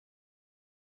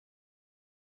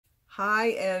Hi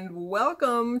and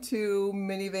welcome to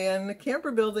Minivan Camper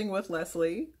Building with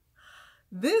Leslie.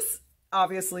 This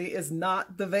obviously is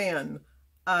not the van.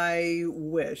 I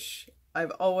wish.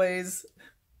 I've always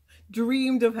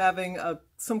dreamed of having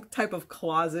some type of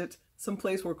closet, some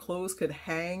place where clothes could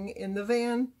hang in the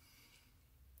van.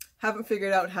 Haven't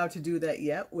figured out how to do that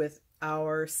yet with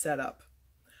our setup.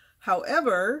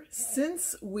 However,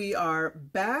 since we are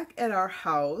back at our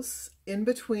house in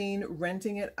between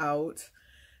renting it out,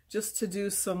 just to do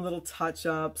some little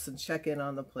touch-ups and check in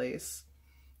on the place,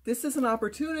 this is an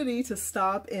opportunity to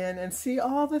stop in and see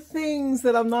all the things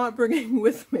that I'm not bringing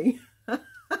with me.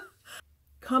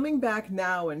 Coming back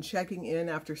now and checking in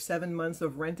after 7 months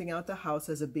of renting out the house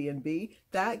as a B&B,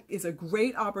 that is a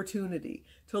great opportunity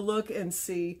to look and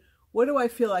see, what do I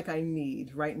feel like I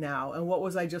need right now? And what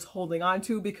was I just holding on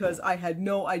to because I had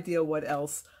no idea what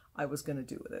else I was going to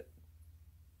do with it?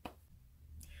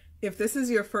 If this is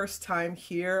your first time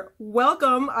here,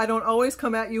 welcome. I don't always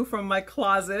come at you from my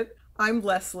closet. I'm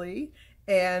Leslie,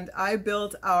 and I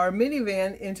built our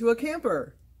minivan into a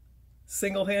camper.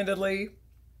 Single-handedly.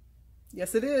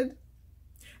 Yes, I did.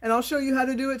 And I'll show you how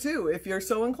to do it too, if you're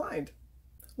so inclined.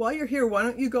 While you're here, why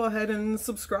don't you go ahead and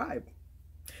subscribe?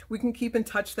 We can keep in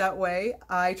touch that way.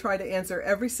 I try to answer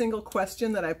every single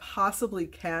question that I possibly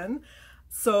can.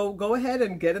 So go ahead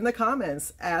and get in the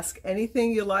comments, ask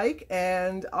anything you like,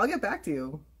 and I'll get back to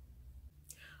you.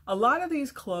 A lot of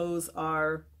these clothes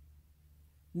are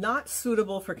not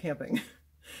suitable for camping.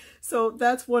 So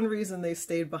that's one reason they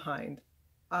stayed behind.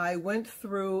 I went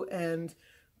through and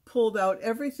pulled out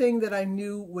everything that I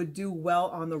knew would do well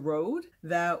on the road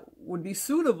that would be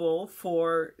suitable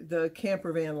for the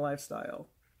camper van lifestyle.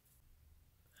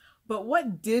 But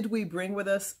what did we bring with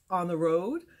us on the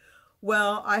road?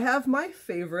 Well, I have my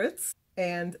favorites,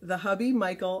 and the hubby,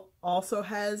 Michael, also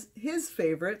has his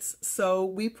favorites. So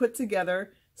we put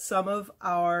together some of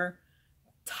our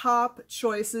top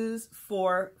choices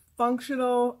for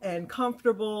functional and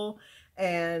comfortable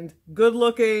and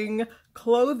good-looking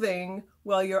clothing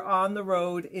while you're on the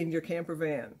road in your camper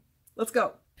van. Let's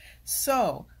go.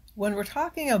 So when we're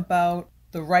talking about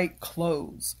the right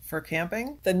clothes for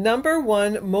camping, the number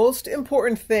one most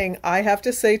important thing I have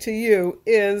to say to you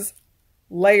is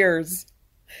layers.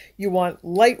 You want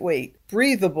lightweight,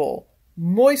 breathable,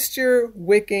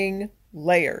 moisture-wicking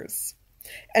layers.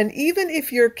 And even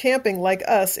if you're camping like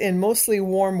us in mostly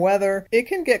warm weather, it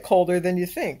can get colder than you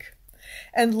think.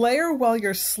 And layer while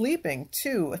you're sleeping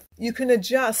too. You can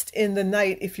adjust in the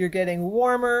night if you're getting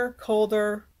warmer,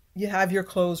 colder. You have your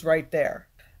clothes right there.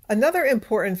 Another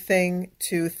important thing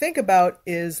to think about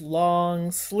is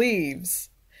long sleeves.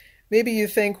 Maybe you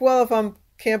think, well, if I'm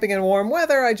camping in warm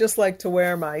weather, I just like to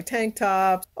wear my tank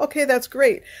top. Okay, that's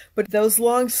great. But those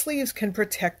long sleeves can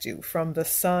protect you from the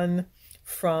sun,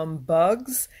 from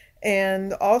bugs,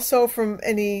 and also from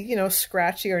any,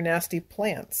 scratchy or nasty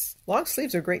plants. Long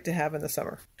sleeves are great to have in the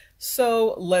summer.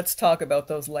 So let's talk about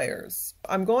those layers.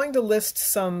 I'm going to list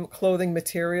some clothing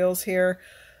materials here.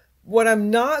 What I'm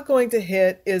not going to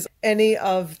hit is any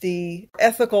of the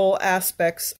ethical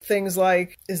aspects. Things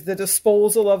like, is the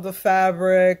disposal of the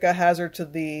fabric a hazard to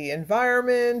the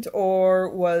environment, or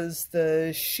was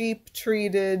the sheep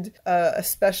treated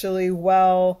especially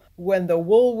well when the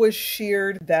wool was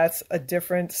sheared? That's a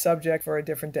different subject for a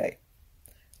different day.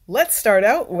 Let's start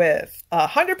out with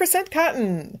 100%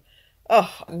 cotton.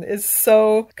 Oh, it's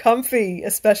so comfy,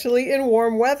 especially in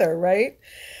warm weather, right?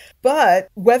 But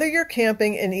whether you're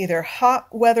camping in either hot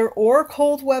weather or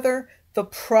cold weather, the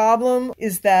problem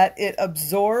is that it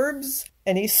absorbs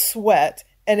any sweat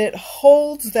and it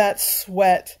holds that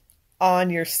sweat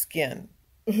on your skin.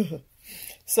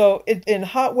 So in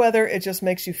hot weather, it just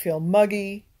makes you feel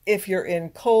muggy. If you're in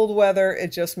cold weather,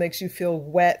 it just makes you feel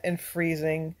wet and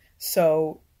freezing.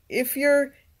 So if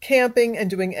you're camping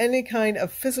and doing any kind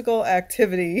of physical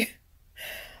activity,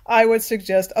 I would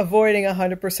suggest avoiding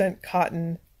 100%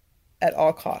 cotton at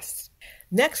all costs.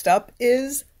 Next up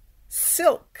is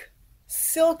silk.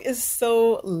 Silk is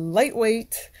so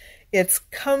lightweight. It's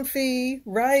comfy,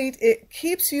 right? It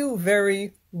keeps you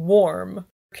very warm.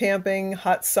 Camping,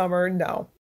 hot summer, no.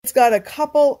 It's got a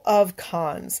couple of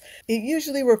cons. It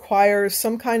usually requires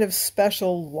some kind of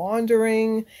special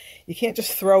laundering. You can't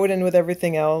just throw it in with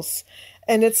everything else.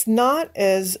 And it's not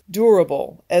as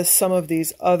durable as some of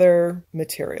these other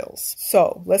materials.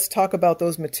 So let's talk about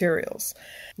those materials.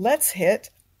 Let's hit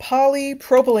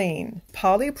polypropylene.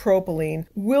 Polypropylene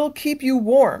will keep you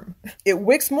warm. It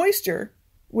wicks moisture,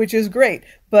 which is great,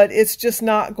 but it's just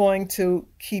not going to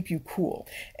keep you cool.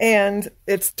 And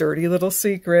its dirty little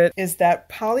secret is that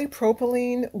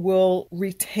polypropylene will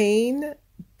retain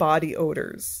body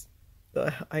odors.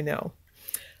 I know.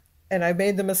 And I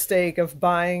made the mistake of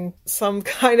buying some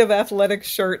kind of athletic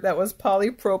shirt that was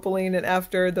polypropylene. And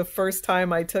after the first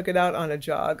time I took it out on a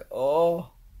jog,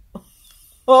 oh,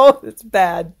 it's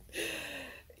bad.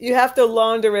 You have to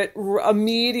launder it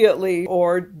immediately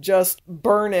or just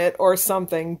burn it or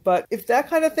something. But if that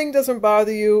kind of thing doesn't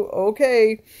bother you,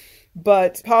 okay.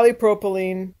 But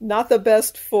polypropylene, not the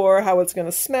best for how it's going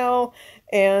to smell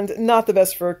and not the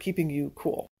best for keeping you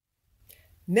cool.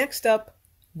 Next up,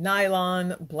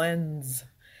 nylon blends.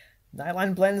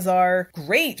 Nylon blends are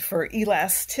great for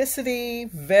elasticity,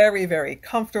 very, very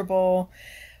comfortable.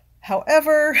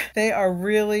 However, they are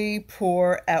really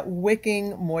poor at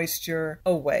wicking moisture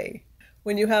away.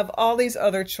 When you have all these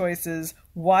other choices,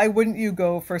 why wouldn't you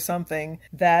go for something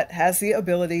that has the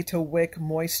ability to wick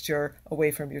moisture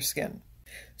away from your skin?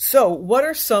 So, what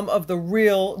are some of the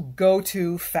real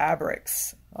go-to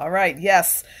fabrics? All right,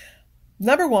 yes.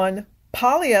 Number one,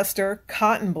 polyester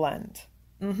cotton blend.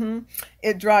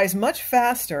 It dries much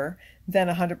faster than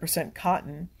 100%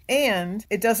 cotton, and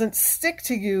it doesn't stick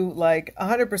to you like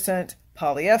 100%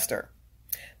 polyester.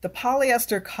 The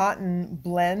polyester cotton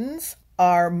blends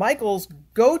are Michael's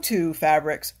go-to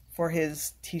fabrics for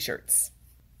his t-shirts.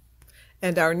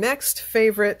 And our next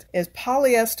favorite is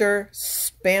polyester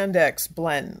spandex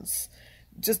blends.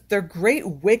 They're great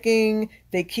wicking,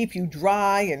 they keep you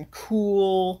dry and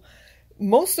cool.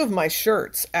 Most of my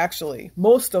shirts, actually,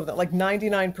 most of them, like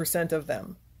 99% of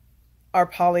them, are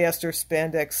polyester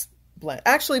spandex blend.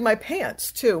 Actually, my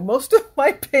pants, too. Most of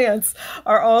my pants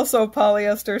are also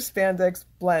polyester spandex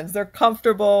blends. They're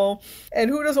comfortable, and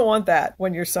who doesn't want that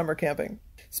when you're summer camping?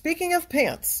 Speaking of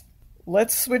pants,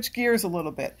 let's switch gears a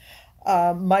little bit.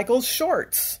 Michael's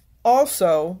shorts.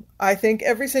 Also, I think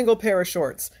every single pair of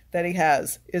shorts that he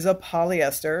has is a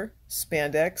polyester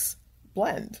spandex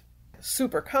blend.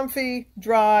 Super comfy,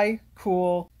 dry,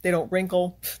 cool. They don't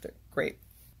wrinkle. They're great.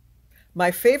 My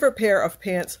favorite pair of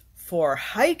pants for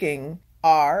hiking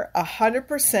are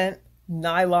 100%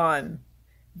 nylon.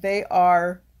 They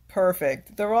are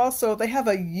perfect. They have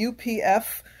a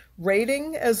UPF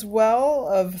rating as well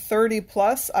of 30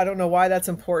 plus. I don't know why that's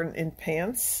important in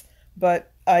pants,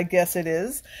 but I guess it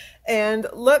is. And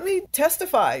let me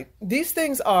testify, these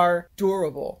things are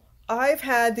durable. I've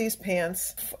had these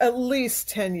pants at least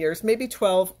 10 years, maybe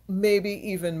 12,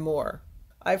 maybe even more.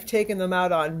 I've taken them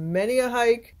out on many a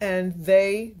hike and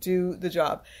they do the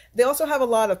job. They also have a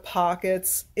lot of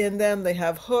pockets in them. They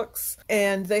have hooks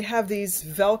and they have these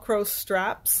Velcro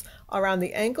straps around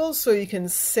the ankles so you can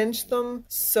cinch them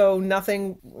so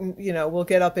nothing, will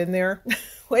get up in there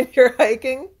when you're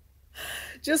hiking.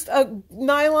 Just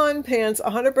nylon pants,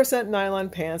 100% nylon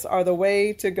pants are the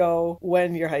way to go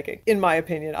when you're hiking. In my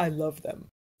opinion, I love them.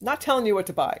 Not telling you what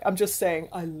to buy. I'm just saying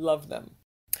I love them.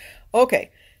 Okay,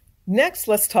 next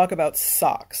let's talk about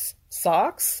socks.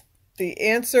 Socks? The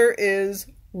answer is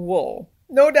wool.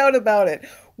 No doubt about it.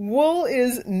 Wool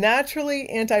is naturally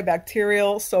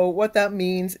antibacterial, so what that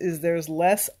means is there's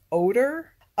less odor.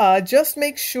 Just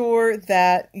make sure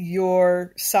that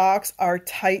your socks are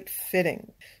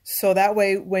tight-fitting. So that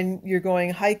way, when you're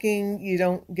going hiking, you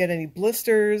don't get any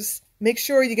blisters. Make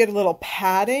sure you get a little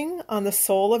padding on the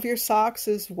sole of your socks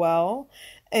as well,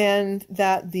 and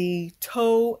that the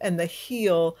toe and the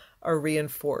heel are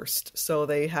reinforced so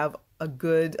they have a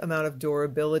good amount of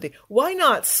durability. Why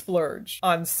not splurge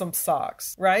on some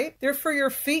socks, right? They're for your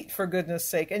feet, for goodness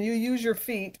sake, and you use your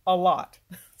feet a lot.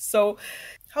 So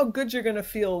how good you're going to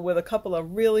feel with a couple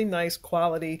of really nice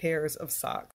quality pairs of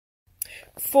socks.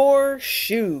 For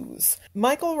shoes,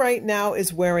 Michael right now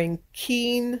is wearing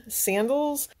Keen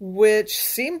sandals, which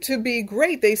seem to be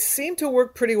great. They seem to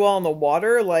work pretty well on the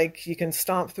water, like you can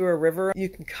stomp through a river, you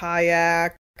can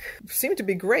kayak, seem to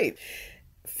be great.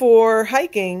 For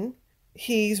hiking,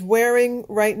 he's wearing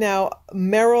right now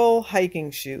Merrell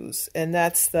hiking shoes, and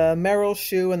that's the Merrell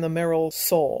shoe and the Merrell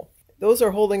sole. Those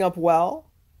are holding up well,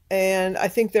 and I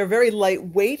think they're very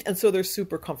lightweight, and so they're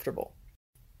super comfortable.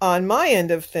 On my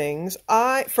end of things,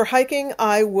 for hiking,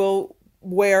 I will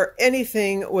wear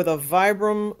anything with a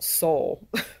Vibram sole.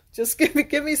 Just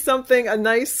give me something, a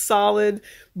nice solid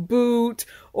boot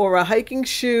or a hiking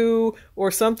shoe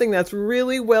or something that's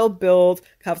really well built,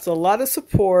 has a lot of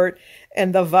support,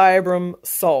 and the Vibram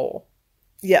sole.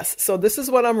 Yes, so this is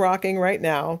what I'm rocking right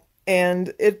now,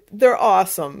 and they're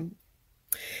awesome.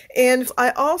 And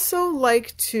I also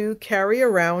like to carry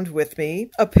around with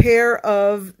me a pair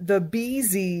of the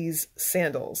Bzees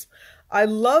sandals. I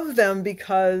love them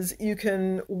because you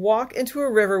can walk into a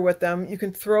river with them. You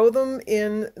can throw them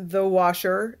in the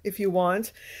washer if you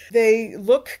want. They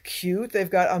look cute. They've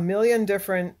got a million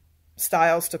different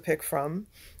styles to pick from.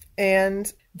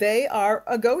 And they are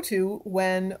a go-to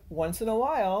when once in a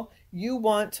while you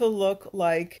want to look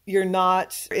like you're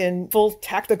not in full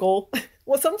tactical.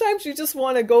 Well, sometimes you just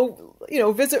want to go,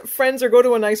 visit friends or go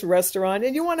to a nice restaurant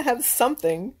and you want to have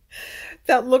something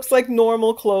that looks like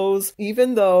normal clothes,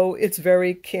 even though it's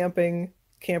very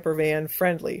camper van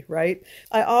friendly, right?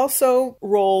 I also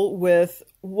roll with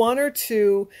one or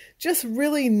two just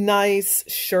really nice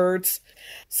shirts,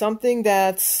 something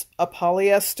that's a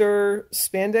polyester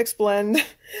spandex blend.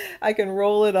 I can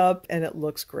roll it up and it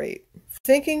looks great.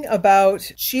 Thinking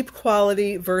about cheap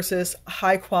quality versus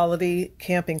high quality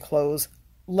camping clothes,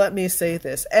 let me say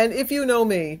this. And if you know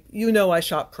me, you know I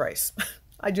shop price.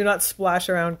 I do not splash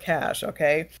around cash,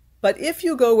 okay? But if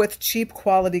you go with cheap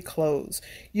quality clothes,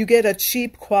 you get a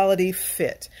cheap quality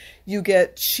fit. You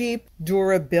get cheap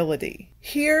durability.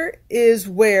 Here is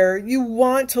where you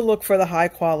want to look for the high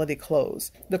quality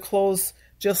clothes. The clothes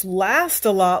just last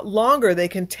a lot longer. They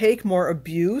can take more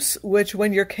abuse, which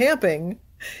when you're camping,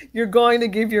 you're going to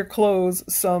give your clothes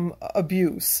some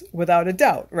abuse without a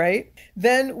doubt, right?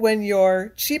 Then when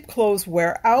your cheap clothes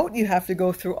wear out, you have to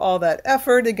go through all that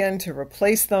effort again to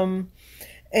replace them.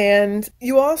 And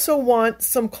you also want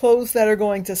some clothes that are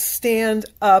going to stand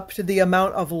up to the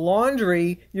amount of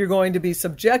laundry you're going to be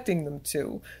subjecting them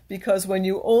to. Because when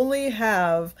you only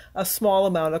have a small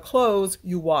amount of clothes,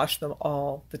 you wash them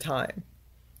all the time.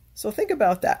 So think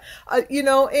about that. And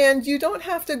you don't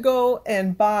have to go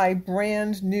and buy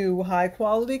brand new high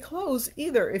quality clothes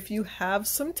either. If you have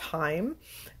some time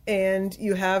and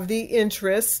you have the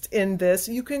interest in this,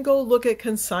 you can go look at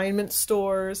consignment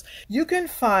stores. You can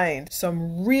find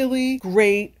some really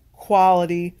great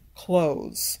quality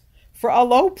clothes for a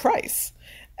low price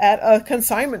at a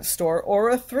consignment store or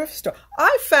a thrift store.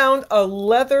 I found a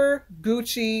leather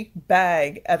Gucci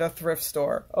bag at a thrift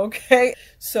store, okay?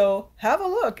 So have a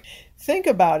look. Think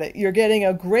about it. You're getting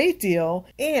a great deal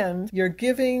and you're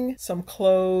giving some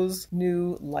clothes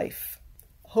new life.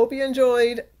 Hope you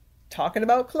enjoyed talking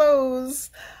about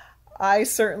clothes. I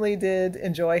certainly did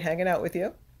enjoy hanging out with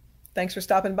you. Thanks for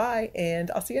stopping by, and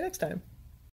I'll see you next time.